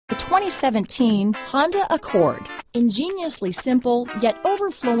2017 Honda Accord. Ingeniously simple, yet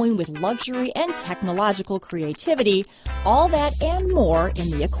overflowing with luxury and technological creativity, all that and more in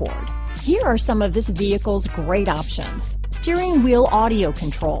the Accord. Here are some of this vehicle's great options: steering wheel audio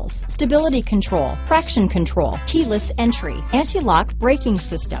controls, stability control, traction control, keyless entry, anti-lock braking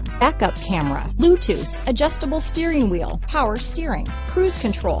system, backup camera, Bluetooth, adjustable steering wheel, power steering, cruise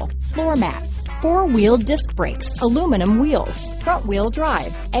control, floor mats, four-wheel disc brakes, aluminum wheels, front-wheel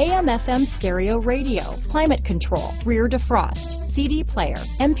drive, AM/FM stereo radio, climate control, rear defrost, CD player,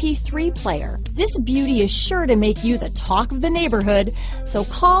 MP3 player. This beauty is sure to make you the talk of the neighborhood, so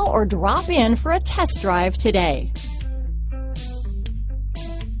call or drop in for a test drive today.